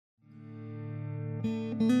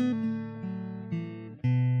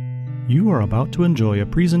You are about to enjoy a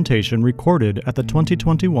presentation recorded at the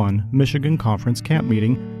 2021 Michigan Conference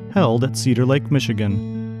Campmeeting held at Cedar Lake,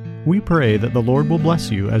 Michigan. We pray that the Lord will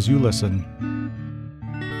bless you as you listen.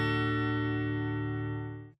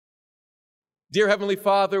 Dear Heavenly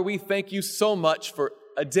Father, we thank you so much for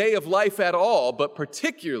a day of life at all, but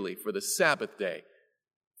particularly for the Sabbath day.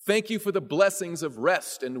 Thank you for the blessings of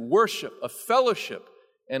rest and worship, of fellowship,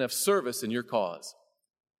 and of service in your cause.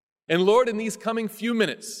 And Lord, in these coming few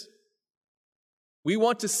minutes, we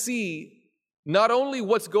want to see not only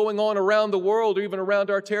what's going on around the world or even around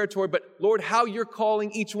our territory, but Lord, how you're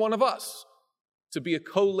calling each one of us to be a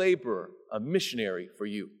co-laborer, a missionary for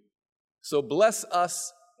you. So bless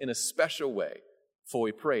us in a special way, for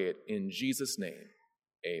we pray it in Jesus' name.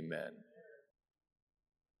 Amen.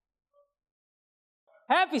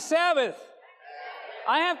 Happy Sabbath!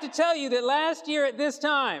 I have to tell you that last year at this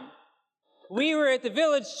time, we were at the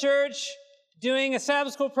Village Church doing a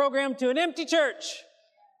Sabbath school program to an empty church.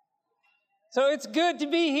 So it's good to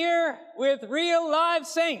be here with real live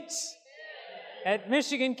saints at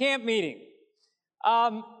Michigan Campmeeting.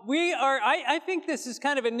 I think this is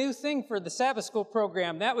kind of a new thing for the Sabbath school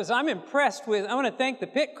program. I'm impressed with, I want to thank the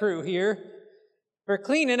pit crew here for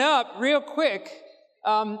cleaning up real quick.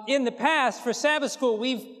 In the past, for Sabbath school,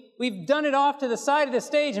 we've done it off to the side of the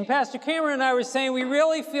stage, and Pastor Cameron and I were saying we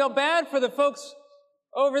really feel bad for the folks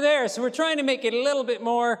over there, so we're trying to make it a little bit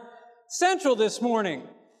more central this morning.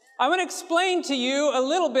 I want to explain to you a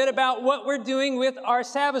little bit about what we're doing with our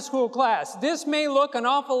Sabbath school class. This may look an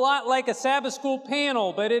awful lot like a Sabbath school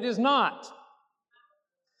panel, but it is not.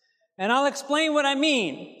 And I'll explain what I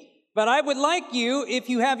mean. But I would like you, if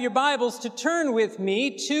you have your Bibles, to turn with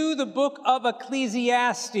me to the book of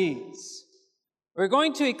Ecclesiastes. We're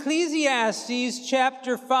going to Ecclesiastes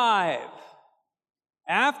chapter 5.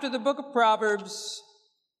 After the book of Proverbs,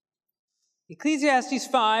 Ecclesiastes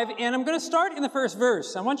 5, and I'm going to start in the first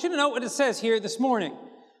verse. I want you to know what it says here this morning.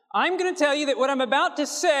 I'm going to tell you that what I'm about to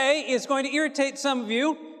say is going to irritate some of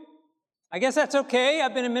you. I guess that's okay.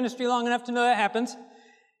 I've been in ministry long enough to know that happens.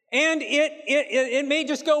 And it may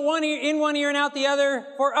just go in one ear and out the other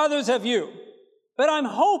for others of you. But I'm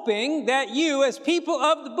hoping that you, as people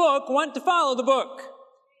of the book, want to follow the book.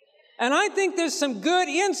 And I think there's some good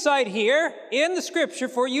insight here in the scripture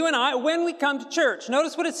for you and I when we come to church.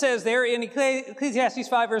 Notice what it says there in Ecclesiastes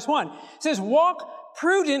 5 verse 1. It says, walk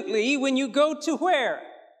prudently when you go to where?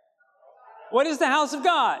 What is the house of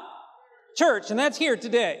God? Church, and that's here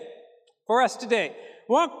today, for us today.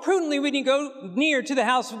 Walk prudently when you go near to the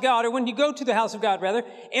house of God, or when you go to the house of God, rather,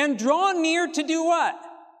 and draw near to do what?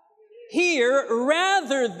 Hear,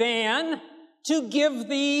 rather than to give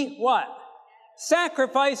the what?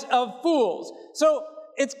 Sacrifice of fools. So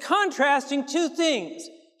it's contrasting two things,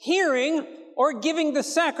 hearing or giving the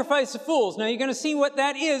sacrifice of fools. Now you're going to see what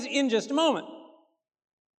that is in just a moment.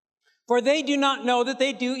 For they do not know that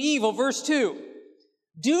they do evil. Verse 2,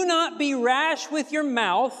 do not be rash with your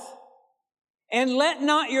mouth, and let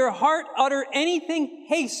not your heart utter anything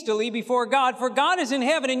hastily before God. For God is in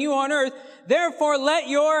heaven and you on earth. Therefore let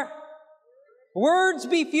your words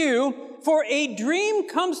be few. For a dream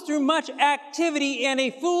comes through much activity, and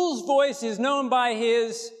a fool's voice is known by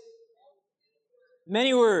his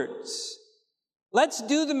many words. Let's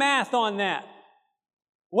do the math on that.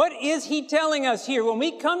 What is he telling us here? When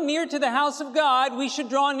we come near to the house of God, we should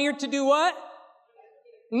draw near to do what?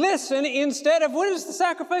 Listen instead of, what is the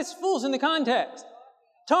sacrifice of fools in the context?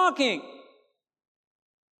 Talking.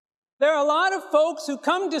 There are a lot of folks who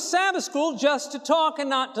come to Sabbath school just to talk and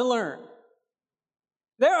not to learn.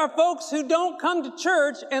 There are folks who don't come to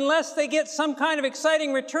church unless they get some kind of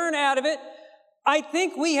exciting return out of it. I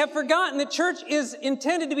think we have forgotten that church is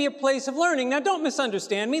intended to be a place of learning. Now, don't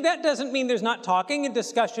misunderstand me. That doesn't mean there's not talking and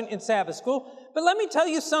discussion in Sabbath school. But let me tell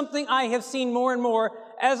you something I have seen more and more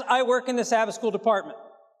as I work in the Sabbath school department.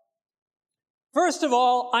 First of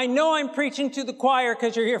all, I know I'm preaching to the choir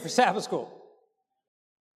because you're here for Sabbath school.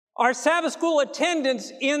 Our Sabbath school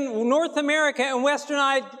attendance in North America and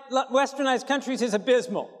westernized countries is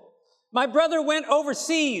abysmal. My brother went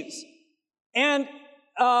overseas, and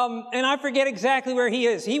I forget exactly where he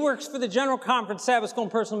is. He works for the General Conference Sabbath School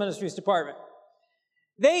and Personal Ministries Department.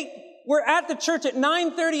 They were at the church at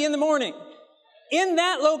 9:30 in the morning. In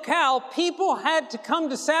that locale, people had to come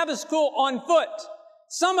to Sabbath school on foot.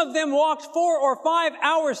 Some of them walked 4 or 5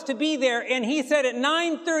 hours to be there, and he said at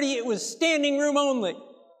 9:30 it was standing room only.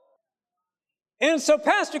 And so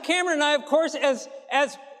Pastor Cameron and I, of course,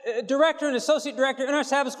 as director and associate director in our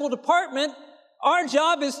Sabbath school department, our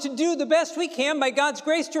job is to do the best we can by God's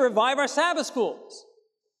grace to revive our Sabbath schools.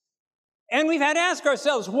 And we've had to ask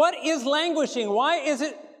ourselves, what is languishing?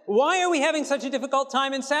 Why are we having such a difficult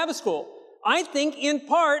time in Sabbath school? I think in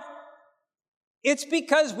part, it's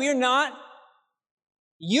because we're not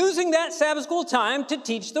using that Sabbath school time to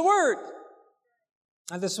teach the Word.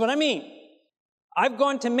 Now, this is what I mean. I've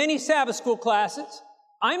gone to many Sabbath school classes.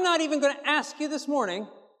 I'm not even going to ask you this morning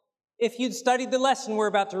if you'd studied the lesson we're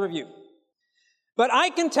about to review. But I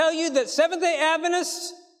can tell you that Seventh-day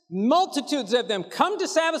Adventists, multitudes of them, come to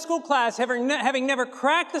Sabbath school class having never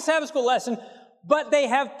cracked the Sabbath school lesson, but they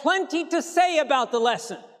have plenty to say about the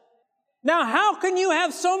lesson. Now, how can you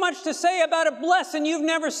have so much to say about a lesson you've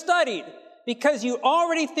never studied? Because you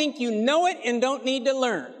already think you know it and don't need to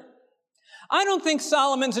learn. I don't think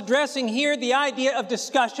Solomon's addressing here the idea of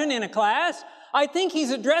discussion in a class. I think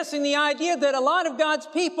he's addressing the idea that a lot of God's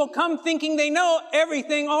people come thinking they know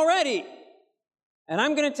everything already. And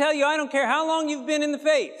I'm going to tell you, I don't care how long you've been in the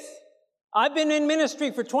faith. I've been in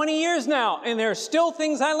ministry for 20 years now, and there are still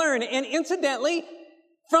things I learn, and incidentally,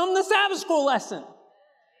 from the Sabbath school lesson.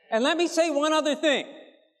 And let me say one other thing,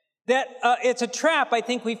 that it's a trap I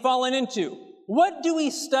think we've fallen into. What do we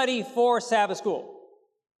study for Sabbath school?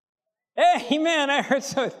 Amen, I heard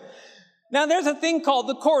so. Now, there's a thing called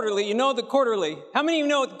the quarterly. You know the quarterly. How many of you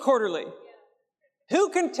know the quarterly? Who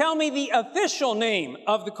can tell me the official name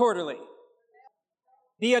of the quarterly?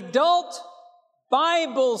 The Adult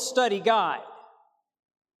Bible Study Guide.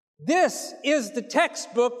 This is the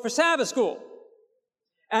textbook for Sabbath school.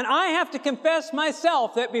 And I have to confess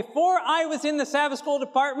myself that before I was in the Sabbath school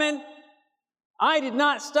department, I did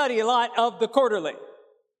not study a lot of the quarterly.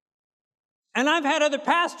 And I've had other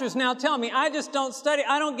pastors now tell me, I just don't study,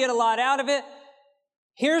 I don't get a lot out of it.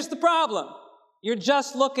 Here's the problem. You're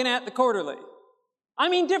just looking at the quarterly. I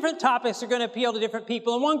mean, different topics are going to appeal to different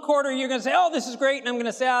people. In one quarter, you're going to say, oh, this is great. And I'm going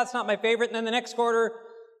to say, oh, it's not my favorite. And then the next quarter,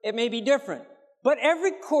 it may be different. But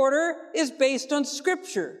every quarter is based on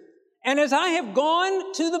Scripture. And as I have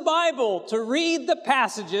gone to the Bible to read the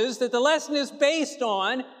passages that the lesson is based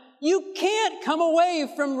on, you can't come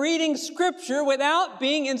away from reading Scripture without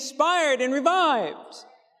being inspired and revived.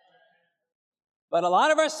 But a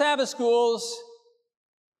lot of our Sabbath schools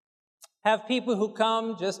have people who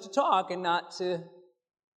come just to talk and not to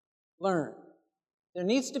learn. There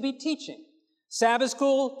needs to be teaching. Sabbath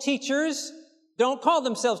school teachers don't call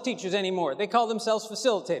themselves teachers anymore. They call themselves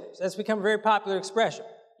facilitators. That's become a very popular expression.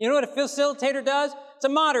 You know what a facilitator does? It's a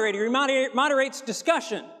moderator. He moderates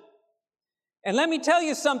discussion. And let me tell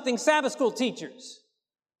you something, Sabbath school teachers.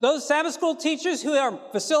 Those Sabbath school teachers who are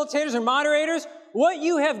facilitators or moderators, what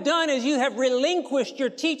you have done is you have relinquished your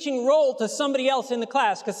teaching role to somebody else in the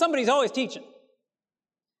class, because somebody's always teaching.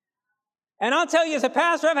 And I'll tell you, as a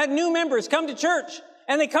pastor, I've had new members come to church,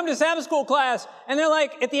 and they come to Sabbath school class, and they're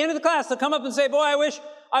like, at the end of the class, they'll come up and say, boy, I wish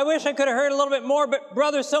I could have heard a little bit more, but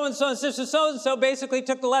brother so-and-so and sister so-and-so basically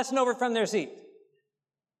took the lesson over from their seat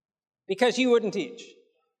because you wouldn't teach.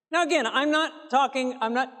 Now, again, I'm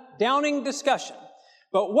not downing discussion,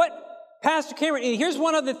 but what Pastor Cameron, here's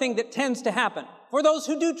one other thing that tends to happen. For those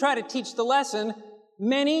who do try to teach the lesson,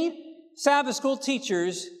 many Sabbath school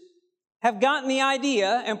teachers have gotten the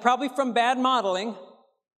idea, and probably from bad modeling,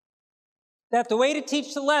 that the way to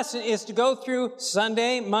teach the lesson is to go through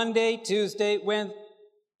Sunday, Monday, Tuesday, Wednesday.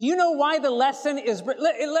 Do you know why the lesson is...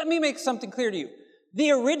 Let me make something clear to you.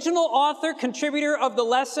 The original author, contributor of the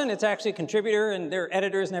lesson, it's actually a contributor and their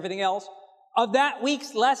editors and everything else, of that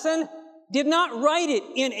week's lesson, did not write it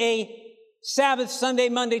in a Sabbath, Sunday,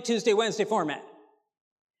 Monday, Tuesday, Wednesday format.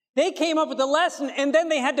 They came up with the lesson, and then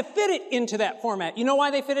they had to fit it into that format. You know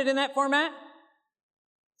why they fit it in that format?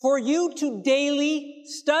 For you to daily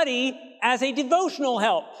study as a devotional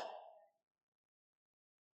help.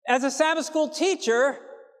 As a Sabbath school teacher,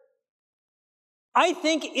 I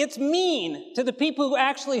think it's mean to the people who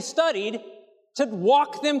actually studied to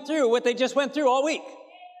walk them through what they just went through all week.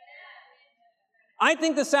 I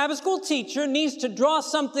think the Sabbath school teacher needs to draw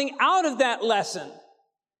something out of that lesson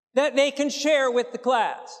that they can share with the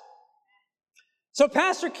class. So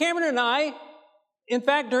Pastor Cameron and I, in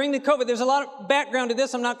fact, during the COVID, there's a lot of background to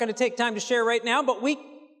this I'm not going to take time to share right now, but we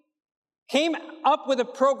came up with a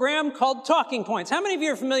program called Talking Points. How many of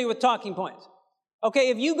you are familiar with Talking Points? Okay,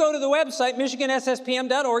 if you go to the website,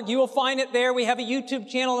 michigansspm.org, you will find it there. We have a YouTube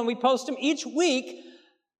channel, and we post them each week,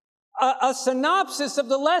 a synopsis of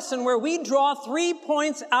the lesson where we draw 3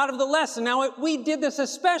 points out of the lesson. Now, we did this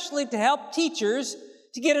especially to help teachers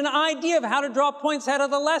to get an idea of how to draw points out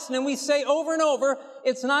of the lesson. And we say over and over,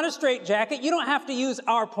 it's not a straitjacket. You don't have to use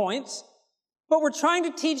our points. But we're trying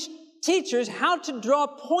to teach teachers how to draw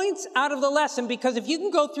points out of the lesson, because if you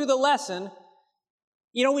can go through the lesson,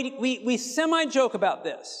 you know, we semi-joke about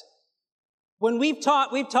this. When we've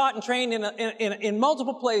taught and trained in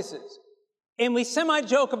multiple places, and we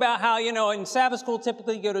semi-joke about how, in Sabbath school,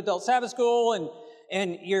 typically you go to adult Sabbath school,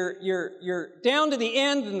 and you're down to the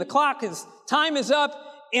end, and time is up,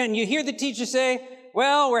 and you hear the teacher say,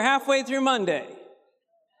 well, we're halfway through Monday.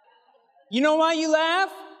 You know why you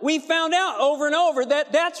laugh? We found out over and over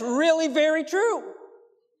that that's really very true.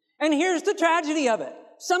 And here's the tragedy of it.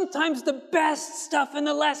 Sometimes the best stuff in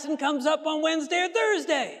the lesson comes up on Wednesday or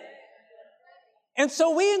Thursday. And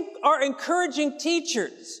so we are encouraging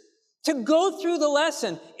teachers to go through the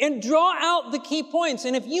lesson and draw out the key points.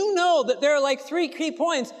 And if you know that there are like 3 key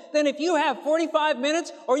points, then if you have 45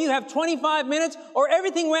 minutes or you have 25 minutes or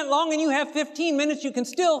everything went long and you have 15 minutes, you can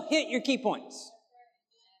still hit your key points.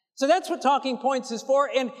 So that's what Talking Points is for.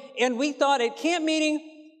 And we thought at camp meeting,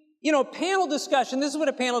 panel discussion, this is what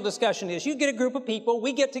a panel discussion is. You get a group of people,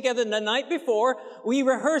 we get together the night before, we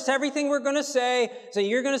rehearse everything we're going to say. So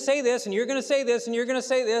you're going to say this, and you're going to say this, and you're going to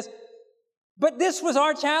say this. But this was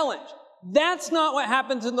our challenge. That's not what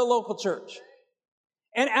happens in the local church.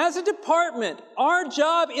 And as a department, our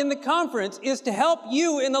job in the conference is to help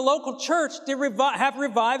you in the local church to have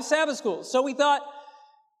revived Sabbath schools. So we thought,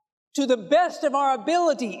 to the best of our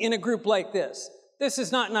ability in a group like this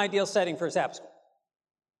is not an ideal setting for a Sabbath school.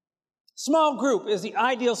 Small group is the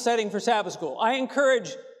ideal setting for Sabbath school. I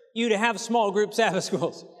encourage you to have small group Sabbath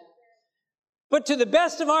schools. But to the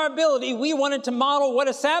best of our ability, we wanted to model what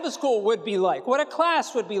a Sabbath school would be like, what a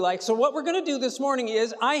class would be like. So what we're going to do this morning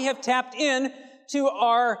is I have tapped in to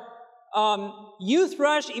our Youth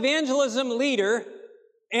Rush evangelism leader,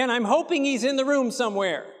 and I'm hoping he's in the room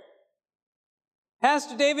somewhere.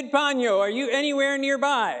 Pastor David Pagno, are you anywhere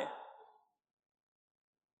nearby?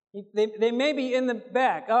 They may be in the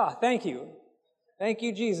back. Oh, thank you. Thank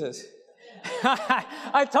you, Jesus.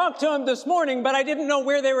 I talked to him this morning, but I didn't know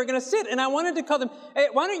where they were going to sit, and I wanted to call them, hey,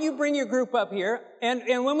 why don't you bring your group up here,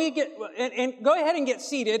 and when we get, and go ahead and get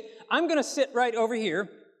seated. I'm going to sit right over here.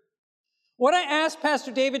 What I asked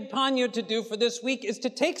Pastor David Pagno to do for this week is to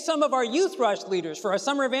take some of our Youth Rush leaders for our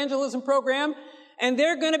summer evangelism program, and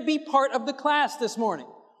they're going to be part of the class this morning.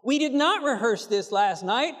 We did not rehearse this last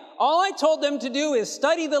night. All I told them to do is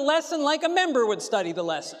study the lesson like a member would study the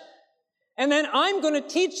lesson. And then I'm going to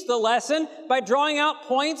teach the lesson by drawing out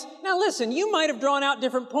points. Now listen, you might have drawn out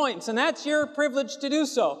different points, and that's your privilege to do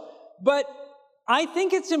so. But I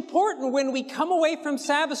think it's important when we come away from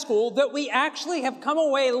Sabbath school that we actually have come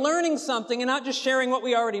away learning something and not just sharing what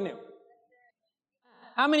we already knew.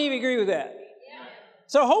 How many of you agree with that? Yeah.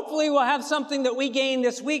 So hopefully we'll have something that we gain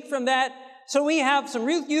this week from that. So we have some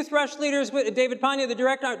Youth Rush leaders with David Pagno, the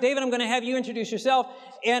director. David, I'm going to have you introduce yourself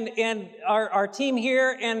and our team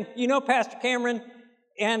here, and Pastor Cameron.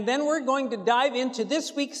 And then we're going to dive into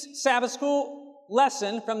this week's Sabbath school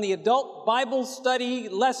lesson from the Adult Bible Study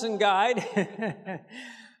Lesson Guide.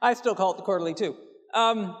 I still call it the quarterly too.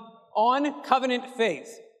 On covenant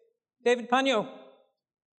faith. David Pagno.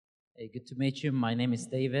 Hey, good to meet you. My name is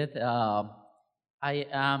David. I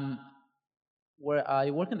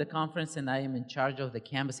work in the conference, and I am in charge of the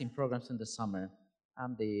canvassing programs in the summer.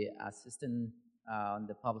 I'm the assistant in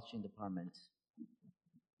the publishing department.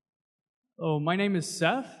 Oh, my name is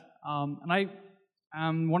Seth, and I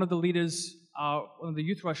am one of the leaders, one of the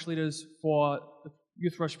Youth Rush leaders for the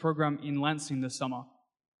Youth Rush program in Lansing this summer.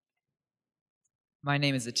 My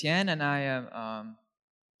name is Etienne, and I am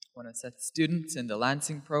one of Seth's students in the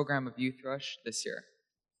Lansing program of Youth Rush this year.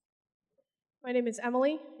 My name is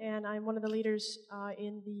Emily, and I'm one of the leaders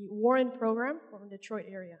in the Warren program from the Detroit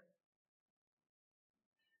area.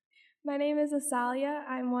 My name is Asalia.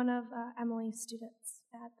 I'm one of Emily's students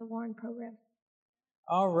at the Warren program.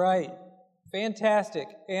 All right. Fantastic.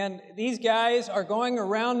 And these guys are going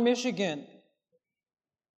around Michigan.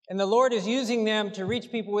 And the Lord is using them to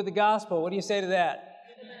reach people with the gospel. What do you say to that?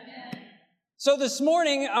 Amen. So this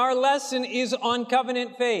morning, our lesson is on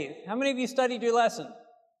covenant faith. How many of you studied your lesson?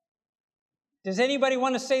 Does anybody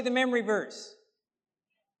want to say the memory verse?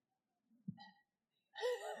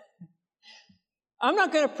 I'm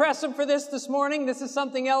not going to press them for this morning. This is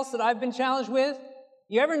something else that I've been challenged with.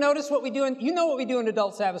 You ever notice what we do you know what we do in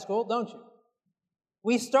adult Sabbath school, don't you?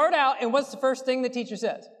 We start out, and what's the first thing the teacher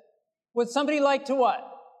says? Would somebody like to what?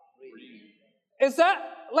 Read. Is that,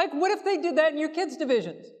 what if they did that in your kids'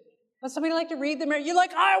 divisions? Would somebody like to read the memory? You're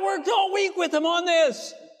like, I worked all week with them on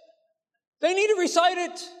this. They need to recite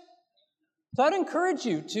it. So I'd encourage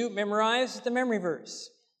you to memorize the memory verse.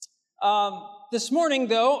 This morning,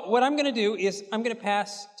 though, what I'm going to do is I'm going to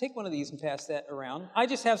take one of these and pass that around. I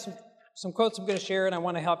just have some quotes I'm going to share, and I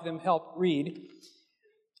want to help them read.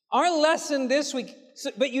 Our lesson this week,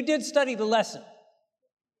 but you did study the lesson.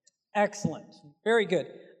 Excellent. Very good.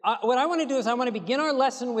 what I want to do is I want to begin our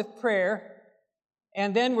lesson with prayer,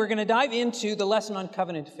 and then we're going to dive into the lesson on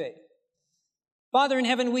covenant faith. Father in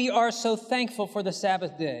heaven, we are so thankful for the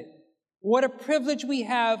Sabbath day. What a privilege we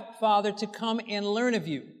have, Father, to come and learn of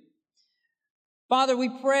you. Father, we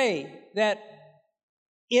pray that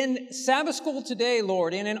in Sabbath school today,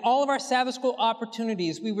 Lord, and in all of our Sabbath school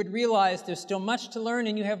opportunities, we would realize there's still much to learn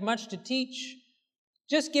and you have much to teach.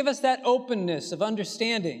 Just give us that openness of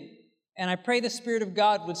understanding. And I pray the Spirit of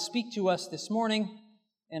God would speak to us this morning.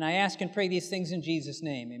 And I ask and pray these things in Jesus'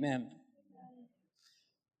 name. Amen.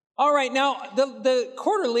 All right, now, the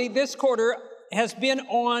quarterly, this quarter, has been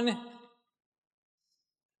on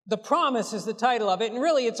the promise is the title of it. And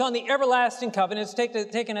really, it's on the everlasting covenant.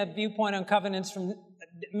 It's taken a viewpoint on covenants from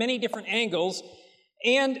many different angles.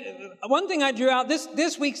 And one thing I drew out,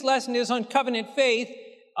 this week's lesson is on covenant faith.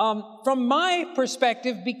 From my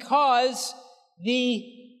perspective, because the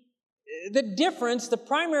difference, the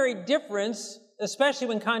primary difference, especially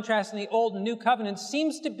when contrasting the Old and New Covenants,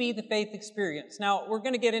 seems to be the faith experience. Now, we're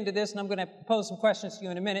going to get into this, and I'm going to pose some questions to you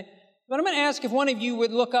in a minute. But I'm going to ask if one of you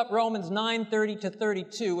would look up Romans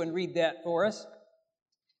 9:30-32 and read that for us.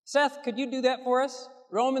 Seth, could you do that for us?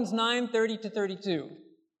 Romans 9:30-32.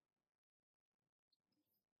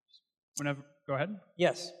 Go ahead.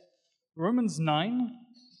 Yes. Romans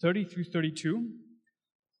 9:30-32.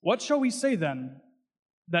 What shall we say then?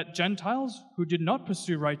 That Gentiles who did not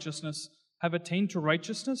pursue righteousness have attained to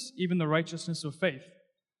righteousness, even the righteousness of faith.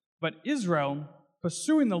 But Israel,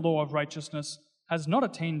 pursuing the law of righteousness, has not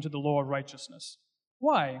attained to the law of righteousness.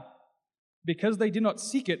 Why? Because they did not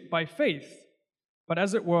seek it by faith, but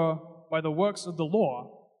as it were, by the works of the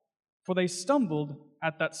law. For they stumbled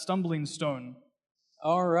at that stumbling stone.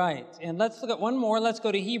 All right. And let's look at one more. Let's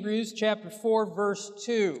go to Hebrews chapter 4, verse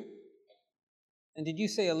 2. And did you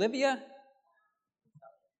say Olivia?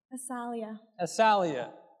 Asalia.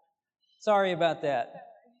 Sorry about that.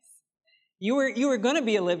 You were going to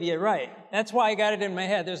be Olivia, right? That's why I got it in my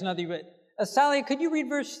head. There's nothing but... Asalia, could you read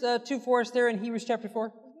verse 2 for us there in Hebrews chapter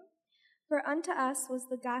 4? For unto us was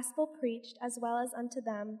the gospel preached as well as unto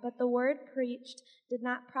them, but the word preached did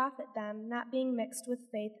not profit them, not being mixed with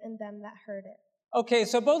faith in them that heard it. Okay,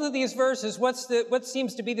 so both of these verses, what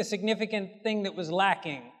seems to be the significant thing that was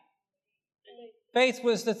lacking? Faith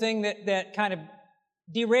was the thing that kind of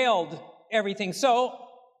derailed everything. So,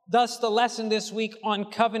 thus the lesson this week on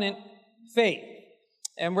covenant faith.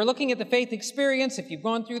 And we're looking at the faith experience. If you've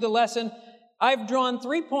gone through the lesson, I've drawn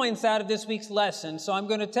 3 points out of this week's lesson. So I'm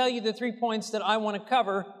going to tell you the 3 points that I want to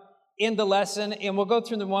cover in the lesson, and we'll go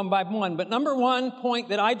through them one by one. But number one point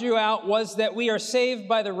that I drew out was that we are saved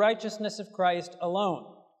by the righteousness of Christ alone.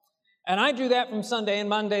 And I drew that from Sunday and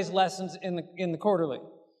Monday's lessons in the quarterly.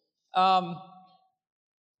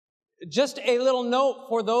 Just a little note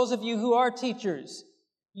for those of you who are teachers.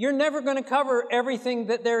 You're never going to cover everything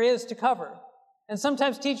that there is to cover. And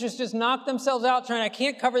sometimes teachers just knock themselves out trying, I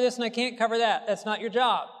can't cover this and I can't cover that. That's not your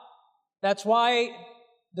job. That's why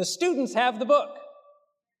the students have the book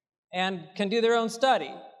and can do their own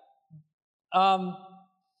study.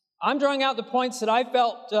 I'm drawing out the points that I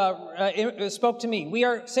felt spoke to me. We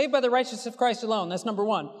are saved by the righteousness of Christ alone. That's number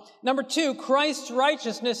one. Number two, Christ's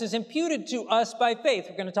righteousness is imputed to us by faith.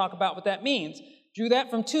 We're going to talk about what that means. Drew that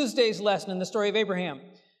from Tuesday's lesson in the story of Abraham.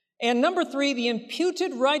 And number three, the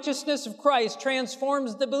imputed righteousness of Christ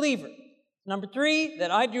transforms the believer. Number three,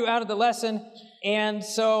 that I drew out of the lesson. And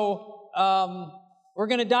so we're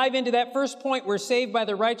going to dive into that first point. We're saved by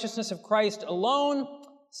the righteousness of Christ alone.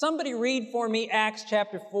 Somebody read for me Acts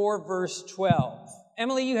chapter 4, verse 12.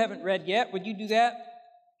 Emily, you haven't read yet. Would you do that?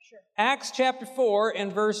 Sure. Acts chapter 4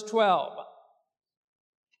 and verse 12.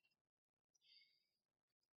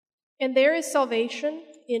 And there is salvation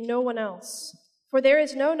in no one else. For there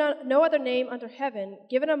is no other name under heaven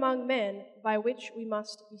given among men by which we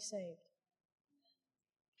must be saved.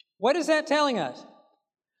 What is that telling us?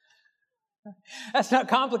 That's not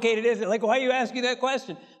complicated, is it? Like, why are you asking that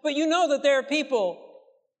question? But you know that there are people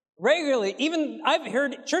regularly, even I've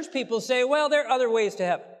heard church people say, well, there are other ways to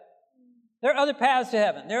heaven. There are other paths to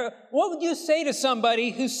heaven. What would you say to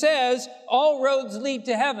somebody who says all roads lead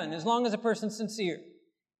to heaven as long as a person's sincere?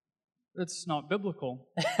 It's not biblical.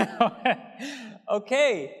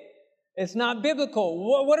 Okay, it's not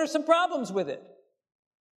biblical. What are some problems with it?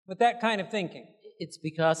 With that kind of thinking? It's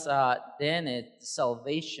because then it's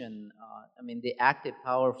salvation. The active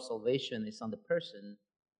power of salvation is on the person,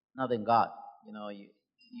 not in God.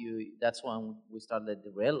 That's when we start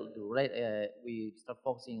we start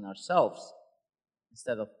focusing on ourselves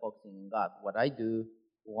instead of focusing on God. What I do,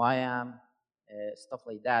 who I am, stuff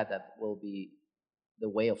like that will be the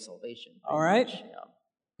way of salvation. All right. Yeah.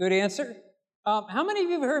 Good answer. How many of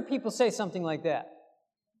you have heard people say something like that?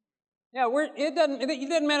 Yeah, it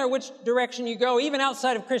doesn't matter which direction you go. Even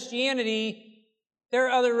outside of Christianity, there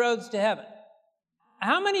are other roads to heaven.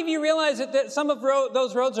 How many of you realize that some of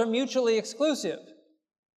those roads are mutually exclusive?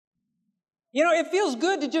 You know, it feels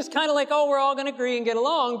good to just kind of like, oh, we're all going to agree and get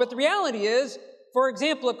along. But the reality is, for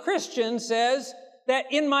example, a Christian says that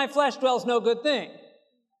in my flesh dwells no good thing.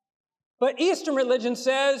 But Eastern religion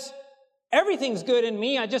says everything's good in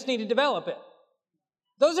me, I just need to develop it.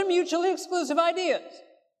 Those are mutually exclusive ideas,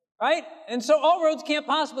 right? And so all roads can't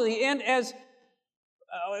possibly end as,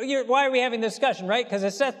 why are we having this discussion, right? Because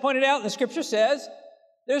as Seth pointed out, the scripture says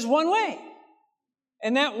there's one way.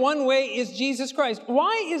 And that one way is Jesus Christ.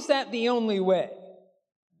 Why is that the only way?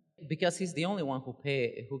 Because he's the only one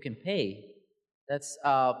who can pay. That's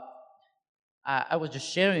I was just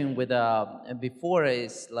sharing with before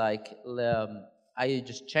is like I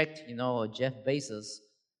just checked, Jeff Bezos,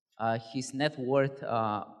 his net worth to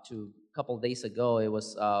a couple of days ago it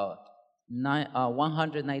was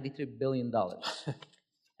 $193 billion,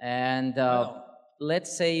 and Wow.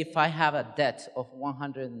 let's say if I have a debt of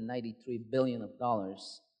 $193 billion,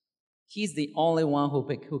 he's the only one who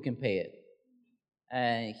can pay it,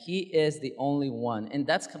 and he is the only one, and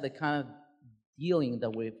that's the kind of dealing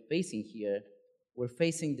that we're facing here. We're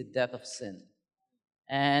facing the death of sin.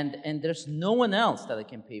 And there's no one else that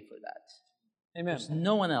can pay for that. Amen. There's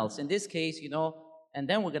no one else. In this case, and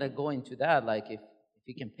then we're going to go into that, like if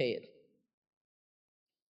he can pay it.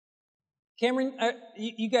 Cameron,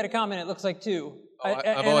 you got a comment, it looks like, too.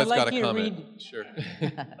 I've always got a comment. Sure.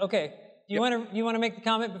 Okay. Do you want to make the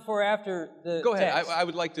comment before or after the Go ahead. text? I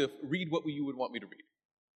would like to read what you would want me to read.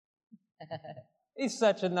 He's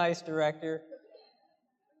such a nice director.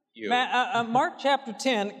 You. Matt, Mark chapter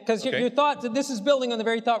 10, because your thought, this is building on the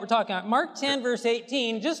very thought we're talking about. Mark 10, verse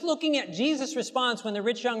 18, just looking at Jesus' response when the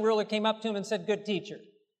rich young ruler came up to him and said, "Good teacher."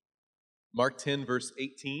 Mark 10, verse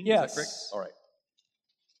 18, yes. Is that correct? All right.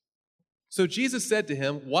 So Jesus said to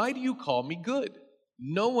him, "Why do you call me good?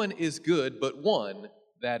 No one is good but one,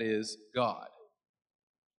 that is God."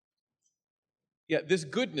 Yeah, this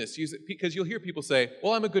goodness, because you'll hear people say,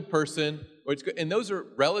 well, I'm a good person, or it's good. And those are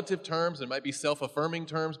relative terms, and might be self-affirming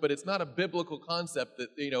terms, but it's not a biblical concept that,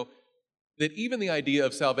 that even the idea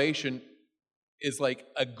of salvation is like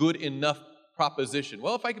a good enough proposition.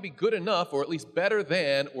 Well, if I could be good enough, or at least better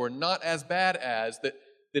than, or not as bad as, that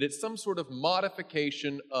it's some sort of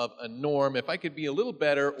modification of a norm. If I could be a little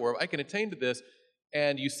better, or I can attain to this.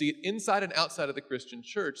 And you see it inside and outside of the Christian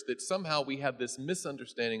church that somehow we have this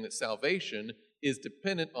misunderstanding that salvation is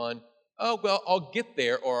dependent on, oh, well, I'll get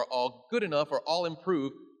there, or I'll good enough, or I'll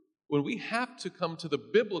improve, when we have to come to the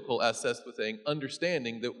biblical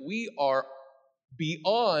understanding that we are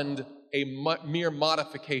beyond a mere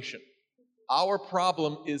modification. Our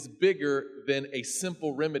problem is bigger than a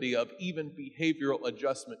simple remedy of even behavioral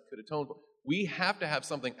adjustment could atone for. We have to have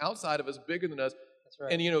something outside of us bigger than us.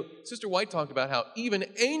 Right. And, Sister White talked about how even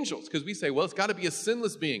angels, because we say, well, it's got to be a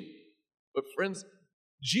sinless being. But friends,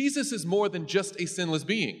 Jesus is more than just a sinless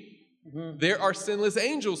being. Mm-hmm. There are sinless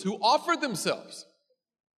angels who offered themselves.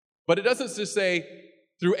 But it doesn't just say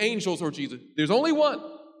through angels or Jesus. There's only one.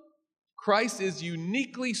 Christ is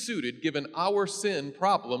uniquely suited, given our sin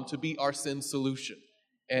problem, to be our sin solution.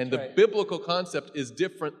 And the biblical concept is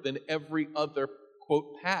different than every other,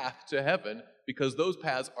 quote, path to heaven, because those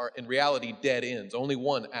paths are, in reality, dead ends. Only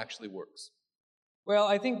one actually works. Well,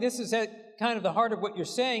 I think this is at kind of the heart of what you're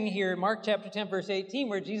saying here in Mark chapter 10, verse 18,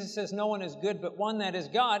 where Jesus says, "No one is good but one, that is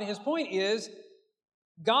God." His point is,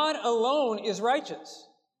 God alone is righteous.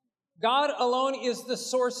 God alone is the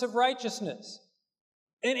source of righteousness.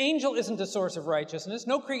 An angel isn't the source of righteousness,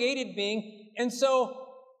 no created being, and so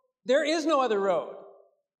there is no other road.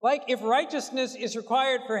 Like if righteousness is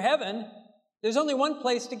required for heaven, there's only one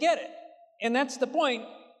place to get it. And that's the point.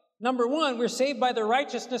 Number one, we're saved by the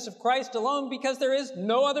righteousness of Christ alone because there is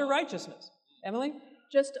no other righteousness. Emily?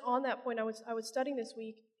 Just on that point, I was studying this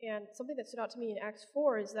week, and something that stood out to me in Acts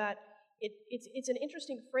 4 is that it's an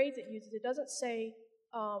interesting phrase it uses. It doesn't say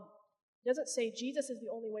Jesus is the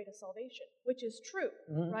only way to salvation, which is true,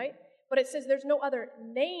 right? But it says there's no other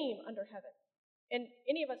name under heaven. And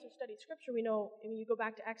any of us who study Scripture, we know, you go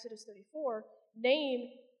back to Exodus 34, name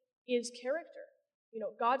is character.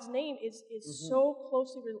 God's name is so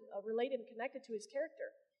closely related and connected to his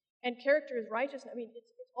character. And character is righteousness.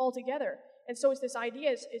 It's all together. And so it's this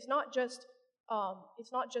idea, it's not just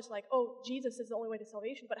like, oh, Jesus is the only way to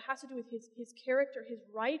salvation, but it has to do with his character, his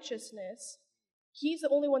righteousness. He's the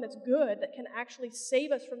only one that's good, that can actually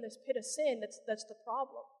save us from this pit of sin. That's the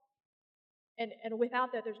problem. And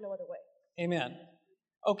without that, there's no other way. Amen.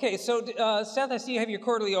 Okay, so Seth, I see you have your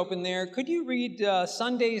quarterly open there. Could you read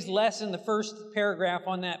Sunday's lesson, the first paragraph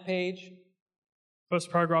on that page?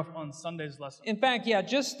 First paragraph on Sunday's lesson. In fact, yeah,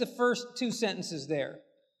 just the first two sentences there.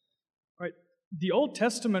 Right. The Old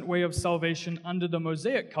Testament way of salvation under the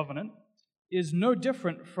Mosaic covenant is no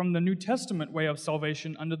different from the New Testament way of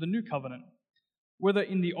salvation under the New Covenant. Whether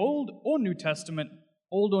in the Old or New Testament,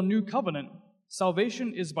 Old or New Covenant,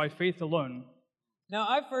 salvation is by faith alone. Now,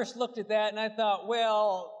 I first looked at that and I thought,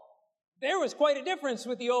 well, there was quite a difference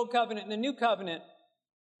with the Old Covenant and the New Covenant.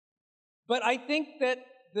 But I think that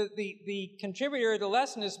the contributor of the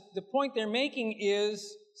lesson is, the point they're making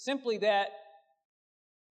is simply that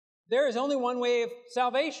there is only one way of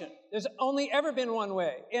salvation. There's only ever been one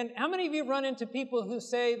way. And how many of you run into people who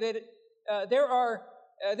say that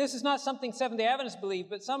this is not something Seventh-day Adventists believe,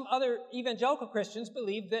 but some other evangelical Christians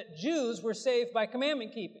believe that Jews were saved by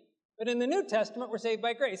commandment keeping. But in the New Testament, we're saved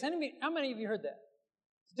by grace. How many of you heard that?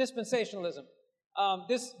 It's dispensationalism.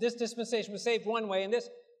 This dispensation was saved one way, and this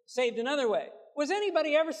saved another way. Was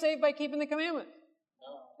anybody ever saved by keeping the commandments?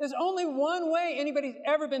 No. There's only one way anybody's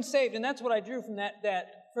ever been saved, and that's what I drew from that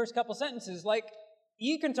first couple sentences. Like,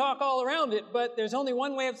 you can talk all around it, but there's only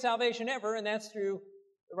one way of salvation ever, and that's through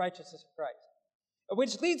the righteousness of Christ.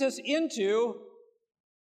 Which leads us into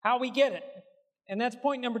how we get it. And that's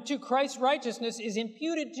point number 2. Christ's righteousness is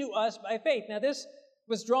imputed to us by faith. Now, this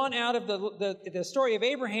was drawn out of the story of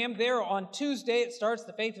Abraham. There on Tuesday, it starts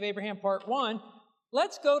the Faith of Abraham, part 1.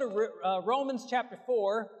 Let's go to Romans chapter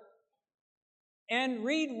 4 and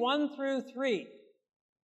read 1 through 3.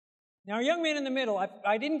 Now, our young man in the middle,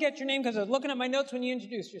 I didn't get your name because I was looking at my notes when you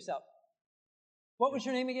introduced yourself. What was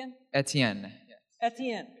your name again? Etienne. Yes.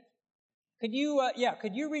 Etienne. Could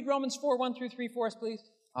you read Romans 4, 1 through 3 for us, please?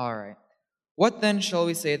 All right. What then shall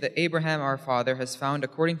we say that Abraham our father has found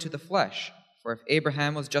according to the flesh? For if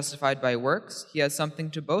Abraham was justified by works, he has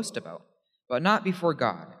something to boast about, but not before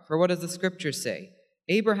God. For what does the Scripture say?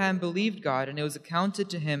 Abraham believed God, and it was accounted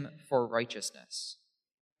to him for righteousness.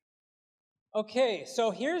 Okay,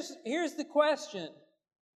 so here's the question.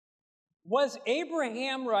 Was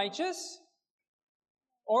Abraham righteous?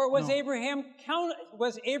 Or was Abraham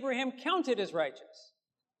counted as righteous?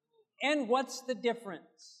 And what's the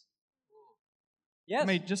difference? Yes? I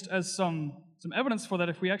mean, just as some evidence for that,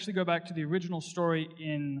 if we actually go back to the original story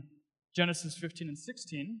in Genesis 15 and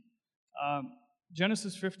 16,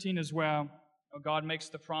 Genesis 15 is where God makes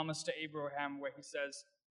the promise to Abraham, where he says,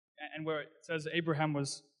 and where it says Abraham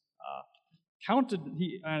was counted,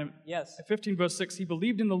 15 verse 6, he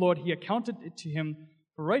believed in the Lord, he accounted it to him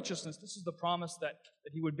for righteousness. This is the promise that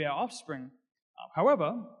he would bear offspring.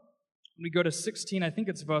 However, when we go to 16, I think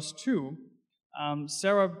it's verse 2,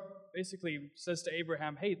 Sarah basically says to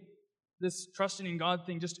Abraham, hey, this trusting in God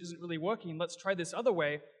thing just isn't really working. Let's try this other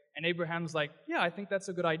way. And Abraham's like, yeah, I think that's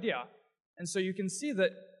a good idea. And so you can see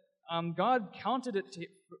that God counted it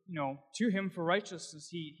to him for righteousness.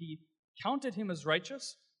 He counted him as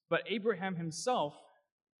righteous, but Abraham himself,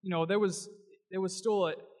 there was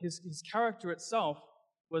still his character itself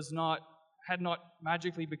had not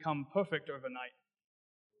magically become perfect overnight.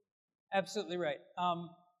 Absolutely right.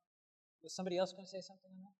 Was somebody else going to say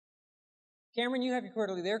something on that? Cameron, you have your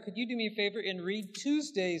quarterly there. Could you do me a favor and read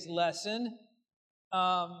Tuesday's lesson?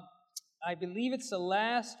 I believe it's the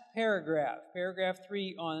last paragraph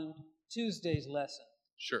 3 on Tuesday's lesson.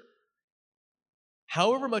 Sure.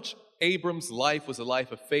 However much Abram's life was a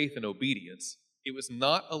life of faith and obedience, it was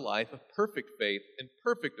not a life of perfect faith and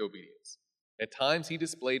perfect obedience. At times he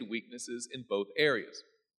displayed weaknesses in both areas.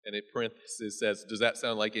 And in parentheses says, does that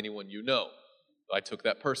sound like anyone you know? I took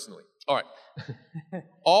that personally. All right.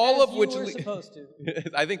 All of which were supposed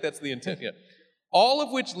to. I think that's the intent, yeah. All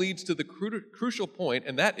of which leads to the crucial point,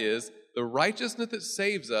 and that is the righteousness that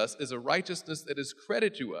saves us is a righteousness that is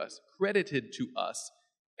credited to us,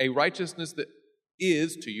 a righteousness that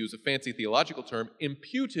is, to use a fancy theological term,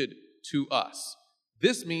 imputed to us.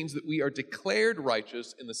 This means that we are declared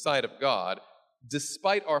righteous in the sight of God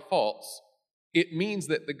despite our faults. It means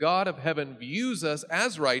that the God of heaven views us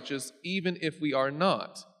as righteous even if we are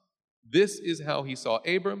not. This is how he saw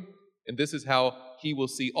Abram, and this is how he will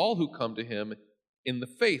see all who come to him in the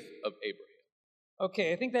faith of Abraham.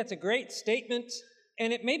 Okay, I think that's a great statement,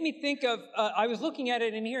 and it made me think of, I was looking at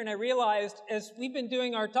it in here, and I realized as we've been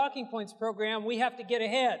doing our Talking Points program, we have to get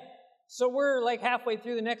ahead. So we're like halfway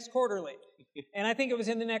through the next quarterly, and I think it was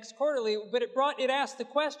in the next quarterly, but it asked the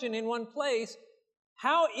question in one place,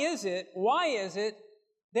 why is it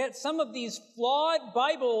that some of these flawed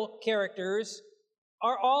Bible characters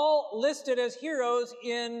are all listed as heroes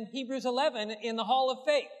in Hebrews 11 in the Hall of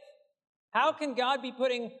Faith? How can God be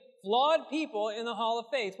putting flawed people in the Hall of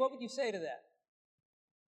Faith? What would you say to that?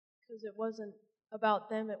 Because it wasn't about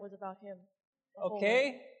them, it was about him.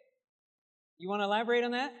 Okay. You want to elaborate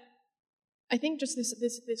on that? I think just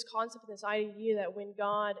this concept, this idea that when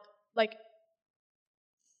God, like,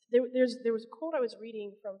 there was a quote I was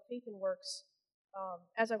reading from Faith and Works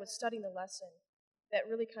as I was studying the lesson that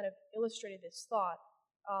really kind of illustrated this thought.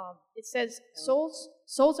 It says,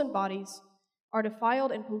 souls and bodies are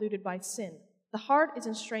defiled and polluted by sin. The heart is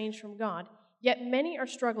estranged from God, yet many are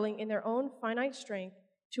struggling in their own finite strength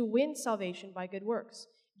to win salvation by good works.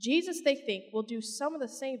 Jesus, they think, will do some of the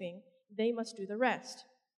saving. They must do the rest.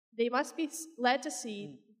 They must be led to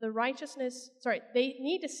see the righteousness, they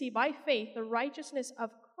need to see by faith the righteousness of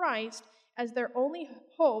Christ as their only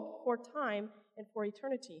hope for time and for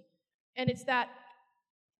eternity. And it's that,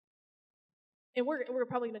 and we're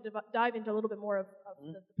probably going to dive into a little bit more of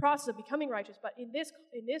the process of becoming righteous, but in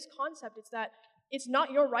this concept, it's that it's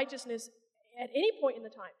not your righteousness at any point in the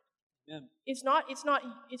time. Amen. It's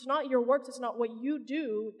not your works, it's not what you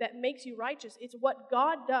do that makes you righteous. It's what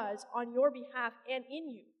God does on your behalf and in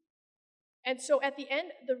you. And so at the end,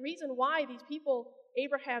 the reason why these people,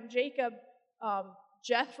 Abraham, Jacob,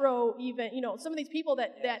 Jethro, even, some of these people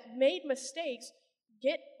that made mistakes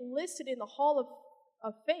get listed in the hall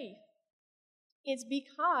of faith is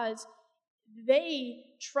because they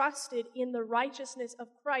trusted in the righteousness of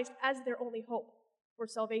Christ as their only hope for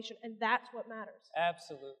salvation, and that's what matters.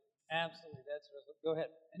 Absolutely. Go ahead.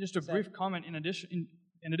 And just a brief comment in addition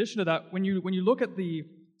to that, when you look at the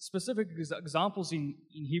specific examples in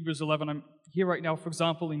Hebrews 11, I'm here right now, for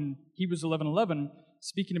example, in Hebrews 11:11,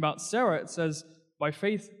 speaking about Sarah, it says, by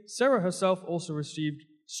faith, Sarah herself also received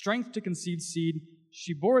strength to conceive seed.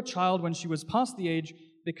 She bore a child when she was past the age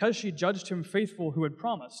because she judged him faithful who had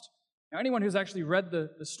promised. Now, anyone who's actually read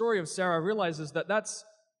the story of Sarah realizes that that's,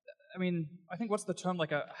 I think what's the term,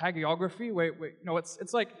 like a hagiography, where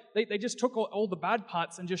it's like they just took all the bad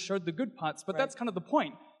parts and just showed the good parts. But that's kind of the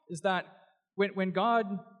point, is that when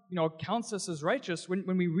God, counts us as righteous,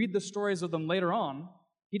 when we read the stories of them later on,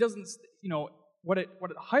 he doesn't, what it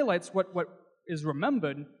highlights, what is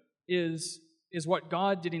remembered is what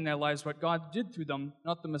God did in their lives, what God did through them,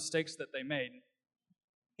 not the mistakes that they made.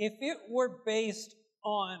 If it were based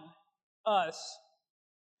on us,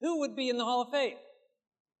 who would be in the Hall of Fame?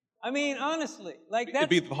 Honestly, like that's... It'd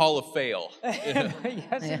be the Hall of Fail.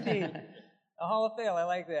 Yes, indeed. The Hall of Fail, I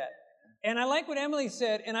like that. And I like what Emily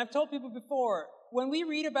said, and I've told people before, when we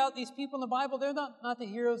read about these people in the Bible, they're not the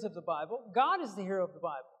heroes of the Bible. God is the hero of the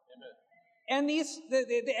Bible. Amen.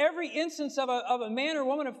 And every instance of a man or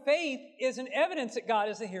woman of faith is an evidence that God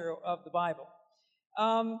is the hero of the Bible.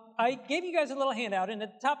 I gave you guys a little handout, and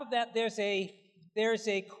at the top of that, there's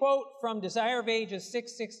a quote from Desire of Ages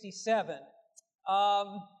 667.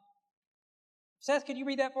 Seth, could you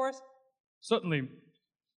read that for us? Certainly.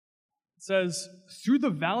 It says, through the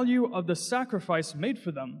value of the sacrifice made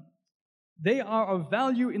for them, they are of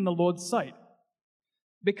value in the Lord's sight.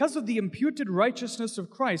 Because of the imputed righteousness of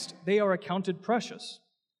Christ, they are accounted precious.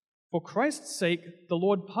 For Christ's sake, the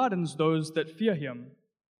Lord pardons those that fear him.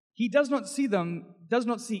 He does not see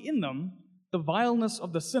in them the vileness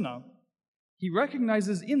of the sinner. He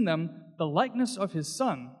recognizes in them the likeness of his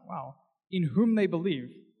Son, in whom they believe.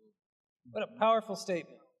 What a powerful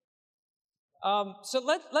statement. So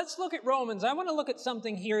let's look at Romans. I want to look at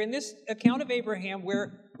something here in this account of Abraham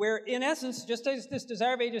where in essence, just as this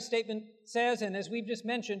Desire of Ages statement says, and as we've just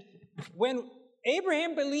mentioned, when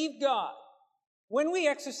Abraham believed God, when we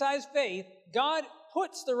exercise faith, God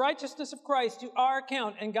puts the righteousness of Christ to our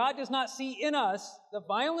account, and God does not see in us the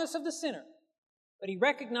vileness of the sinner, but he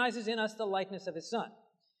recognizes in us the likeness of his Son.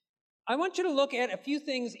 I want you to look at a few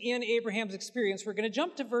things in Abraham's experience. We're going to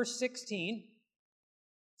jump to verse 16.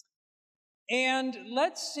 And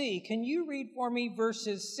let's see, can you read for me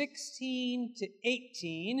verses 16 to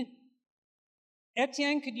 18?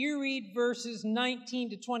 Etienne, could you read verses 19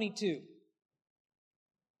 to 22?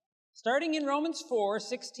 Starting in Romans 4,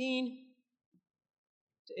 16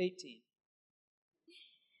 to 18.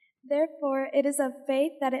 Therefore, it is of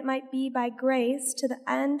faith that it might be by grace, to the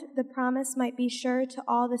end the promise might be sure to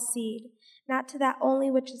all the seed, not to that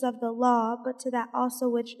only which is of the law, but to that also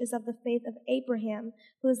which is of the faith of Abraham,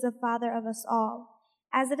 who is the father of us all.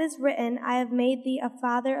 As it is written, I have made thee a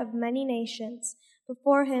father of many nations,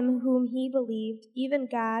 before him whom he believed, even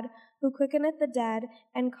God, who quickeneth the dead,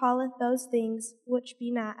 and calleth those things which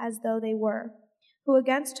be not as though they were, who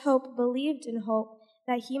against hope believed in hope,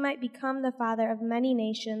 that he might become the father of many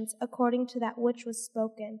nations, according to that which was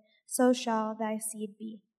spoken, so shall thy seed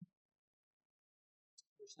be.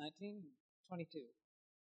 Verse 19, 22.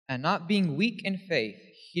 And not being weak in faith,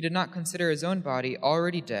 he did not consider his own body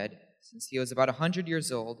already dead, since he was about 100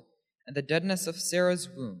 years old, and the deadness of Sarah's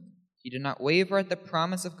womb. He did not waver at the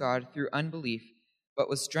promise of God through unbelief, but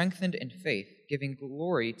was strengthened in faith, giving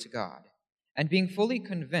glory to God, and being fully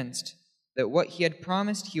convinced that what he had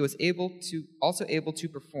promised he was also able to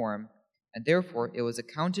perform, and therefore it was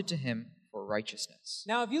accounted to him for righteousness.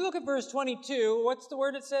 Now, if you look at verse 22, what's the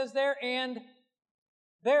word it says there? And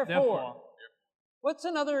therefore. What's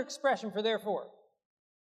another expression for therefore?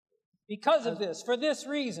 Because of this, for this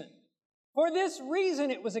reason. For this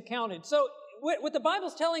reason it was accounted. So what the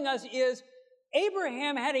Bible's telling us is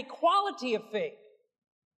Abraham had a quality of faith.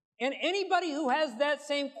 And anybody who has that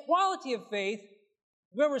same quality of faith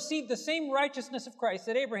will receive the same righteousness of Christ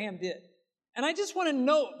that Abraham did. And I just want to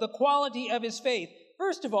note the quality of his faith.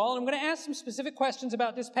 First of all, I'm going to ask some specific questions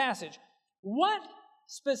about this passage. What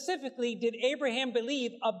specifically did Abraham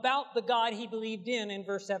believe about the God he believed in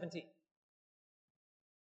verse 17?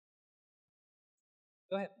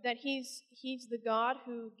 Go ahead. That he's the God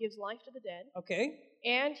who gives life to the dead. Okay.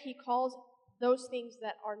 And he calls those things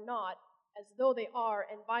that are not as though they are,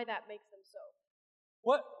 and by that makes them so.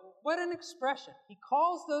 What an expression. He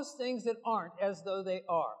calls those things that aren't as though they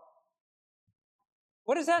are.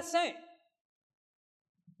 What is that saying?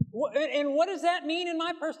 And what does that mean in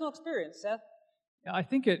my personal experience, Seth? Yeah, I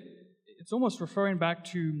think it's almost referring back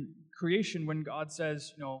to creation when God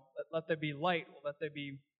says, let there be light, or let there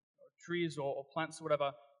be trees or plants or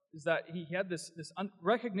whatever, is that he had this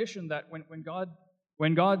recognition that when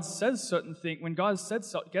God says certain things, when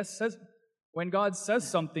God says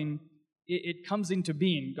something, it comes into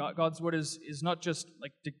being. God's word is not just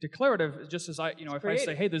like declarative. Just as if I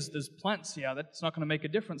say, hey, there's plants here, that's not going to make a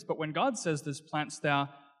difference. But when God says there's plants there,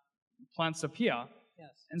 plants appear.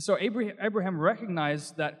 Yes. And so Abraham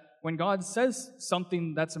recognized that when God says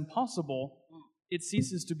something that's impossible, it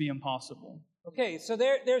ceases to be impossible. Okay, so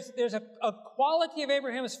there's a quality of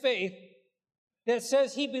Abraham's faith that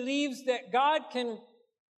says he believes that God can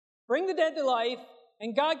bring the dead to life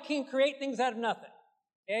and God can create things out of nothing.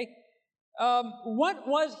 Okay? What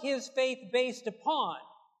was his faith based upon?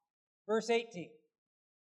 Verse 18.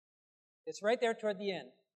 It's right there toward the end.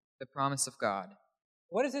 The promise of God.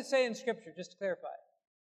 What does it say in Scripture, just to clarify?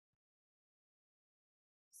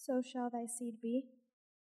 So shall thy seed be.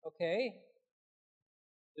 Okay.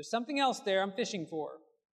 There's something else there I'm fishing for.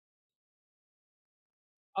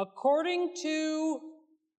 According to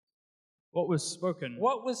what was spoken.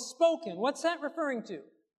 What was spoken. What's that referring to?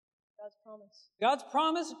 God's promise. God's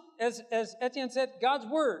promise, as Etienne said, God's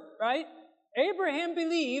word, right? Abraham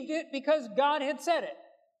believed it because God had said it.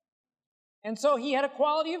 And so he had a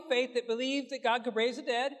quality of faith that believed that God could raise the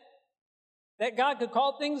dead, that God could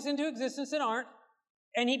call things into existence that aren't,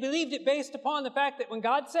 and he believed it based upon the fact that when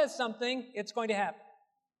God says something, it's going to happen.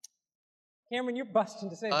 Cameron, you're busting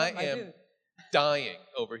to say something. I am dying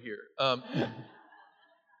over here.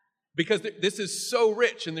 Because this is so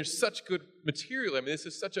rich and there's such good material. I mean, this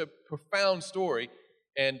is such a profound story.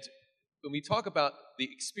 And when we talk about the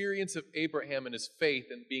experience of Abraham and his faith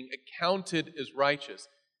and being accounted as righteous,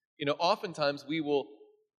 oftentimes we will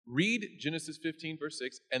read Genesis 15, verse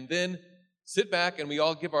 6, and then sit back and we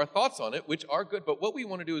all give our thoughts on it, which are good. But what we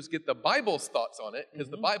want to do is get the Bible's thoughts on it, because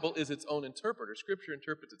the Bible is its own interpreter. Scripture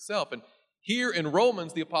interprets itself. And here in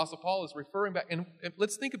Romans, the Apostle Paul is referring back. And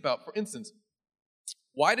let's think about, for instance,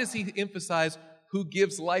 why does he emphasize who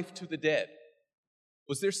gives life to the dead?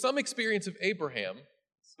 Was there some experience of Abraham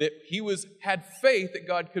that he had faith that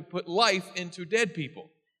God could put life into dead people?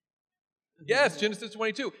 Yes, Genesis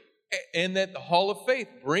 22. And that the hall of faith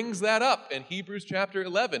brings that up in Hebrews chapter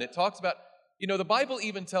 11. It talks about, the Bible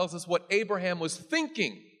even tells us what Abraham was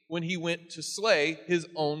thinking when he went to slay his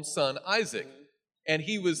own son Isaac. And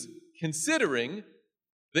he was considering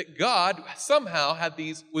that God somehow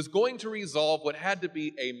was going to resolve what had to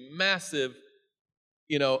be a massive,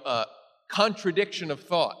 contradiction of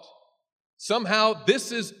thought. Somehow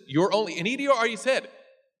this is your only, and he already said,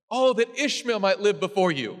 that Ishmael might live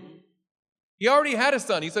before you. He already had a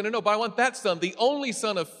son. He said, no, but I want that son, the only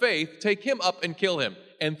son of faith, take him up and kill him.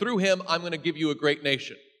 And through him, I'm going to give you a great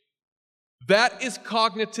nation. That is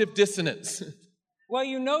cognitive dissonance. Well,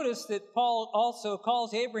 you notice that Paul also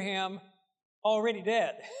calls Abraham already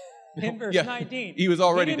dead in verse 19. He was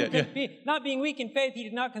already dead. Not being weak in faith, he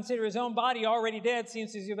did not consider his own body already dead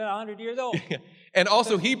since he's about 100 years old. And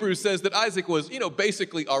also Hebrews says that Isaac was,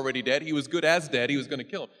 basically already dead. He was good as dead. He was going to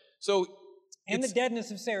kill him. So, and the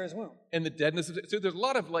deadness of Sarah's womb. And the deadness of, so there's a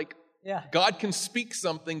lot of God can speak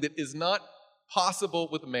something that is not possible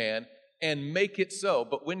with man and make it so.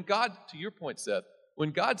 But when God, to your point, Seth,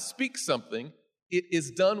 when God speaks something, it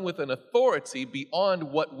is done with an authority beyond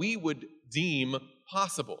what we would deem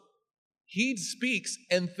possible. He speaks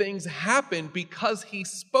and things happen because he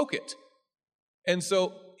spoke it. And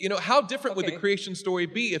so how different would the Okay. creation story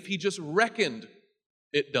be if he just reckoned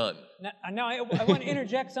it done? Now I want to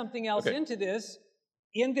interject something else Okay. into this.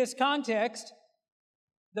 In this context,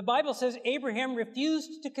 the Bible says Abraham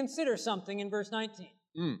refused to consider something in verse 19.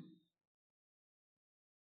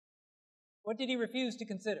 What did he refuse to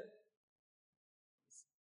consider?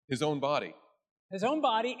 His own body. His own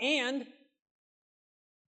body and...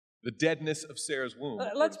 The deadness of Sarah's womb.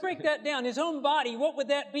 Let's break that down. His own body, what would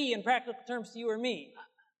that be in practical terms to you or me?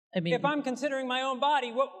 I mean, If I'm considering my own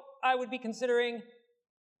body, what I would be considering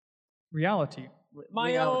Reality.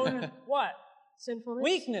 my own what? Sinfulness.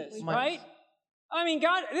 Weakness, Weakness. right? I mean,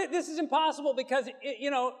 God, this is impossible because,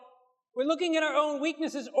 we're looking at our own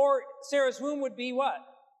weaknesses, or Sarah's womb would be what?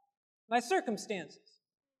 My circumstances.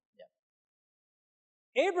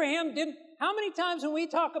 Abraham didn't. How many times when we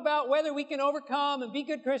talk about whether we can overcome and be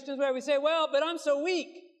good Christians, where we say, well, but I'm so weak.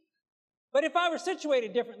 But if I were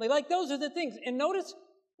situated differently, like those are the things. And notice,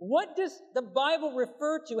 what does the Bible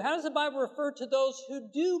refer to? How does the Bible refer to those who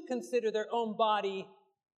do consider their own body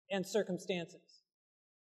and circumstances?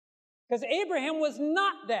 Because Abraham was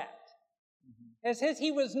not that. It says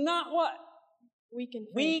he was not what? Weak in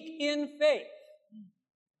faith. Weak in faith.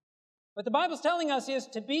 What the Bible's telling us is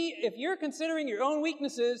if you're considering your own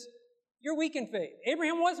weaknesses, you're weak in faith.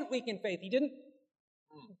 Abraham wasn't weak in faith. He didn't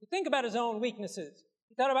think about his own weaknesses.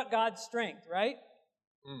 He thought about God's strength, right?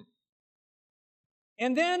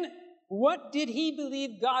 And then, what did he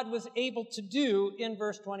believe God was able to do in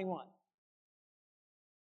verse 21?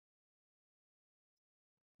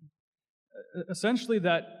 Essentially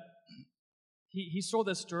that he saw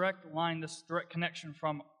this direct line, this direct connection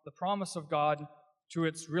from the promise of God to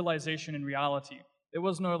its realization in reality. There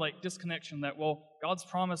was no disconnection that, God's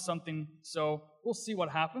promised something, so we'll see what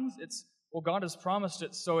happens. It's, God has promised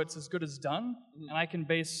it, so it's as good as done, and I can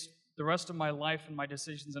base the rest of my life and my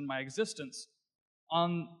decisions and my existence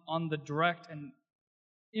on the direct and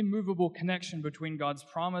immovable connection between God's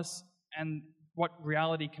promise and what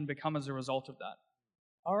reality can become as a result of that.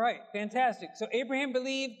 All right, fantastic. So Abraham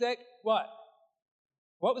believed that what?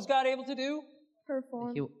 What was God able to do?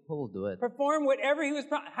 Perform. he will do it. Perform whatever he was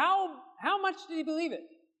how much did he believe it?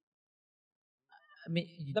 I mean,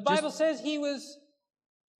 The Bible says he was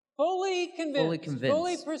fully convinced,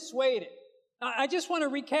 fully persuaded. Now, I just want to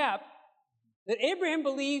recap that Abraham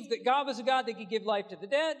believed that God was a God that could give life to the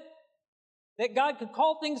dead, that God could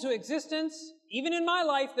call things to existence, even in my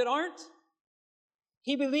life that aren't.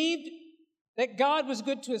 He believed that God was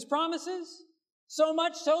good to his promises, so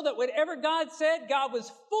much so that whatever God said, God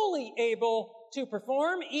was fully able to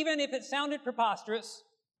perform, even if it sounded preposterous.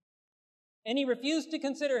 And he refused to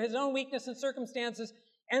consider his own weakness and circumstances.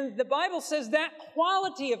 And the Bible says that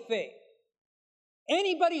quality of faith,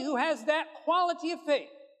 anybody who has that quality of faith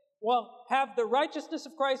will have the righteousness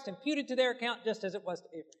of Christ imputed to their account, just as it was to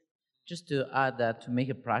Abraham. Just to add that, to make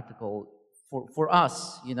it practical for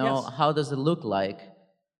us, Yes. How does it look like?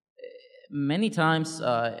 Many times,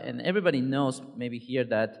 and everybody knows maybe here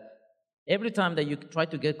that every time that you try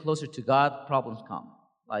to get closer to God, problems come.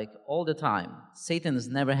 All the time. Satan is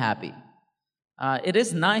never happy. It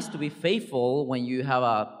is nice to be faithful when you have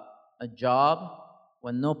a job,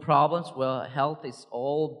 when no problems, health is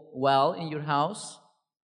all well in your house,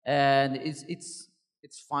 and it's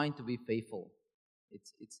fine to be faithful.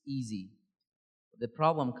 It's easy. The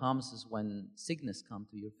problem comes is when sickness comes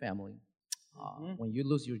to your family, when you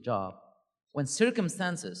lose your job, when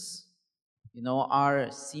circumstances,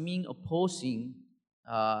 are seeming opposing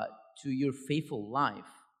to your faithful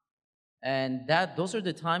life, and those are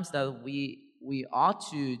the times that we ought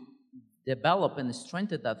to develop and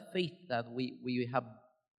strengthen that faith that we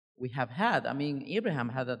have had. I mean, Abraham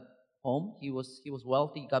had a home; he was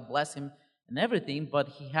wealthy. God bless him and everything, but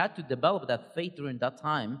he had to develop that faith during that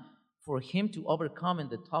time for him to overcome in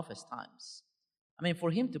the toughest times. I mean,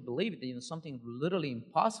 for him to believe that something literally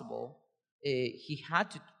impossible. He had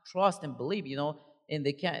to trust and believe, in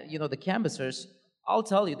the canvassers. I'll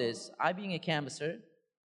tell you this, I being a canvasser,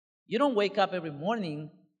 you don't wake up every morning,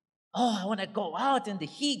 I want to go out in the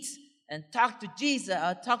heat and talk to Jesus,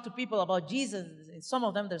 talk to people about Jesus. And some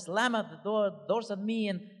of them, there's lamb at the doors at me,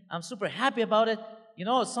 and I'm super happy about it.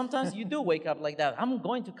 Sometimes you do wake up like that. I'm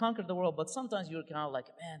going to conquer the world, but sometimes you're kind of like,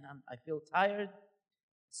 man, I feel tired.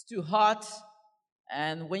 It's too hot.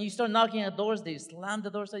 And when you start knocking at doors, they slam the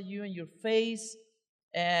doors at you in your face,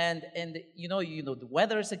 and the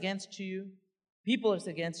weather is against you, people is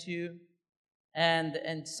against you,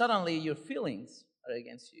 and suddenly your feelings are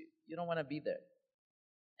against you. You don't want to be there.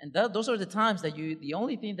 And those are the times that the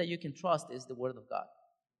only thing that you can trust is the Word of God,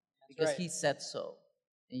 because He said so,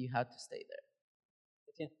 and you have to stay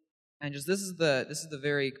there. And just this is the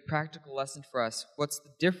very practical lesson for us. What's the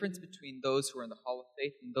difference between those who are in the hall of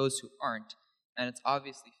faith and those who aren't? And it's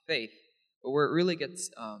obviously faith. But where it really gets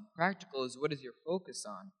practical is what is your focus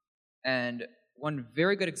on? And one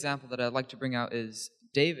very good example that I'd like to bring out is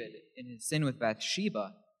David in his sin with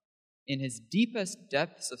Bathsheba. In his deepest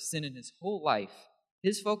depths of sin in his whole life,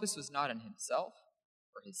 his focus was not on himself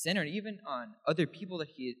or his sin or even on other people that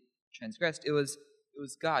he had transgressed. It was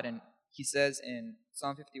God. And he says in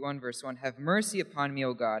Psalm 51, verse 1, "Have mercy upon me,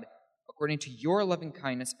 O God, according to your loving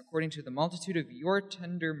kindness, according to the multitude of your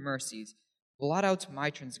tender mercies. Blot out my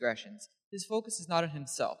transgressions." His focus is not on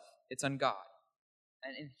himself, it's on God.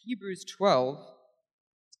 And in Hebrews 12,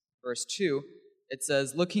 verse 2, it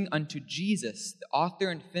says, "Looking unto Jesus, the author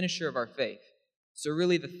and finisher of our faith." So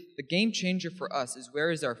really the game changer for us is,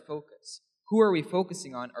 where is our focus? Who are we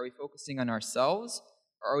focusing on? Are we focusing on ourselves?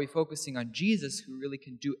 Or are we focusing on Jesus, who really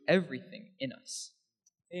can do everything in us?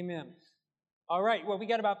 Amen. All right, well, we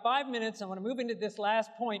got about 5 minutes. I want to move into this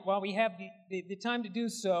last point while we have the time to do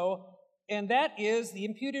so, and that is the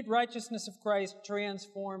imputed righteousness of Christ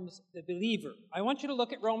transforms the believer. I want you to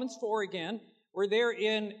look at Romans 4 again. We're there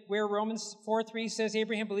in where Romans 4:3 says,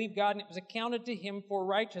 Abraham believed God, and it was accounted to him for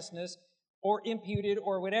righteousness, or imputed,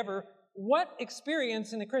 or whatever. What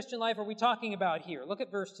experience in the Christian life are we talking about here? Look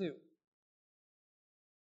at verse 2.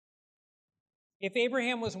 If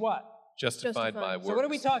Abraham was what? Justified by works. So what are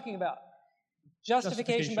we talking about?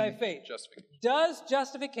 Justification by faith. Does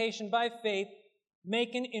justification by faith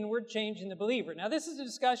make an inward change in the believer? Now, this is a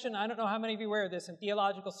discussion, I don't know how many of you aware of this, in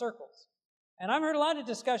theological circles. And I've heard a lot of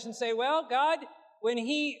discussions say, well, God, when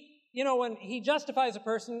He justifies a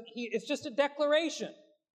person, it's just a declaration.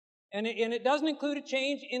 And it doesn't include a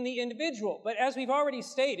change in the individual. But as we've already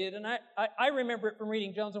stated, and I remember it from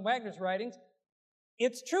reading Jones and Wagner's writings,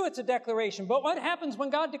 it's true it's a declaration. But what happens when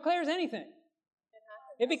God declares anything?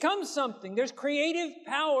 It becomes something. There's creative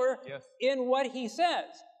power in what He says.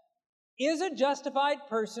 Is a justified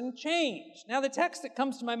person changed? Now, the text that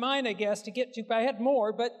comes to my mind, I guess, to get to, I had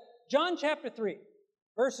more, but John chapter 3,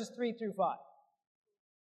 verses 3 through 5.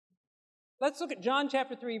 Let's look at John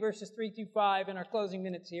chapter 3, verses 3 through 5 in our closing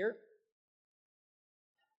minutes here.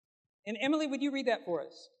 And Emily, would you read that for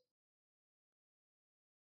us?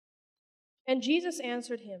 And Jesus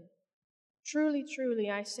answered him, "Truly, truly,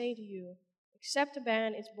 I say to you, except a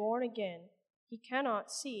man is born again, he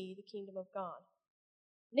cannot see the kingdom of God."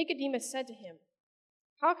 Nicodemus said to him,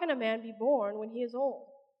 "How can a man be born when he is old?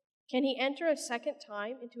 Can he enter a second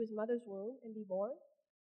time into his mother's womb and be born?"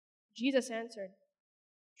 Jesus answered,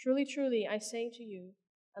 "Truly, truly, I say to you,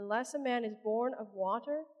 unless a man is born of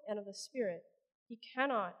water and of the Spirit, he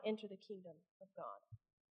cannot enter the kingdom of God."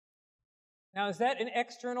 Now, is that an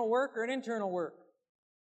external work or an internal work?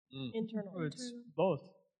 Internal. It's both.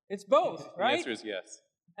 It's both, right? The answer is yes.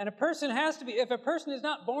 And a person has to be, if a person is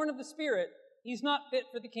not born of the Spirit, he's not fit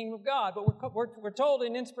for the kingdom of God. But we're told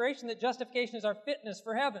in inspiration that justification is our fitness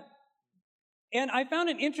for heaven. And I found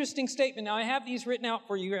an interesting statement. Now, I have these written out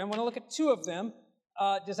for you. I want to look at two of them.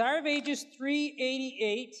 Desire of Ages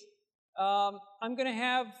 388. I'm going to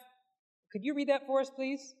have, could you read that for us,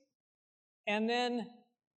 please? And then,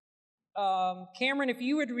 Cameron, if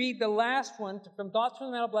you would read the last one from Thoughts from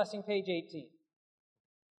the Mental Blessing, page 18.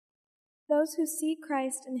 Those who see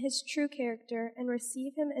Christ in His true character and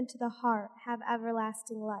receive Him into the heart have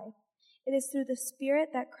everlasting life. It is through the Spirit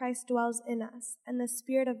that Christ dwells in us, and the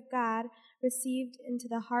Spirit of God received into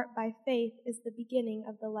the heart by faith is the beginning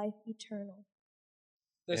of the life eternal.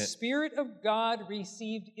 The Spirit of God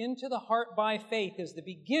received into the heart by faith is the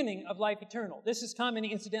beginning of life eternal. This is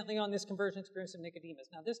commenting, incidentally, on this conversion experience of Nicodemus.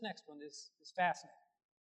 Now, this next one is fascinating.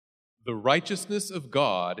 The righteousness of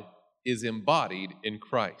God is embodied in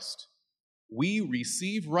Christ. We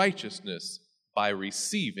receive righteousness by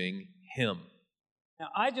receiving Him. Now,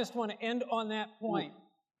 I just want to end on that point.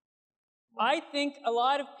 I think a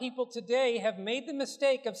lot of people today have made the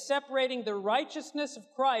mistake of separating the righteousness of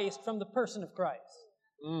Christ from the person of Christ.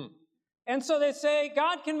 And so they say,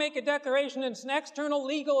 God can make a declaration, and it's an external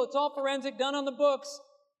legal, it's all forensic, done on the books.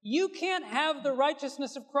 You can't have the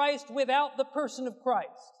righteousness of Christ without the person of Christ.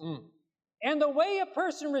 And the way a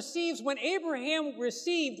person receives, when Abraham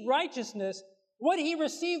received righteousness, what he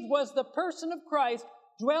received was the person of Christ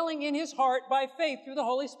dwelling in his heart by faith through the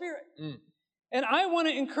Holy Spirit. And I want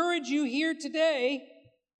to encourage you here today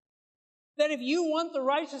that if you want the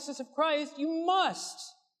righteousness of Christ, you must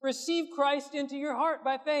receive Christ into your heart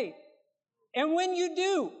by faith. And when you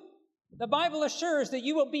do, the Bible assures that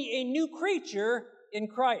you will be a new creature in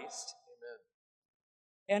Christ.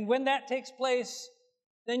 Amen. And when that takes place,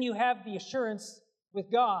 then you have the assurance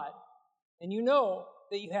with God, and you know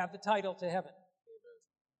that you have the title to heaven.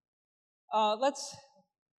 I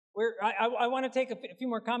want to take a few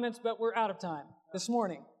more comments, but we're out of time this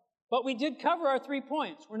morning. But we did cover our 3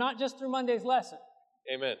 points. We're not just through Monday's lesson.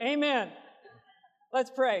 Amen. Amen. Let's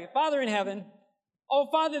pray. Father in heaven, oh,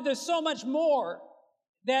 Father, there's so much more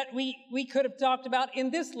that we could have talked about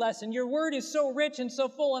in this lesson. Your word is so rich and so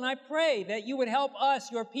full, and I pray that you would help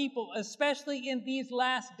us, your people, especially in these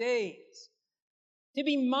last days, to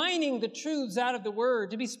be mining the truths out of the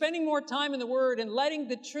word, to be spending more time in the word and letting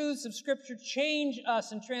the truths of Scripture change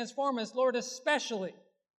us and transform us, Lord, especially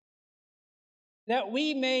that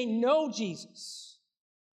we may know Jesus,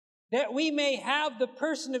 that we may have the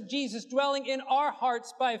person of Jesus dwelling in our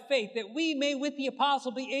hearts by faith, that we may with the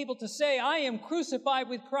apostle be able to say, I am crucified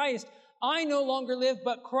with Christ. I no longer live,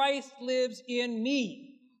 but Christ lives in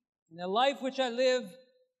me. And the life which I live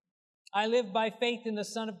by faith in the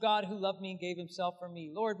Son of God who loved me and gave himself for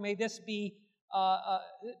me. Lord, may this be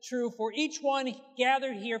true for each one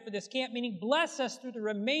gathered here for this camp meeting. Bless us through the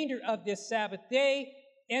remainder of this Sabbath day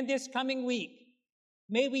and this coming week.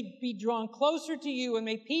 May we be drawn closer to you, and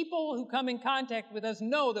may people who come in contact with us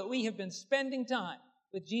know that we have been spending time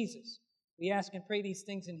with Jesus. We ask and pray these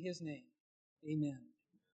things in his name. Amen.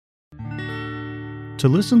 To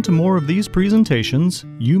listen to more of these presentations,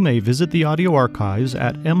 you may visit the audio archives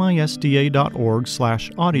at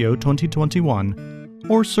misda.org/audio2021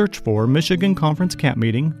 or search for Michigan Conference Camp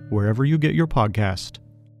Meeting wherever you get your podcast.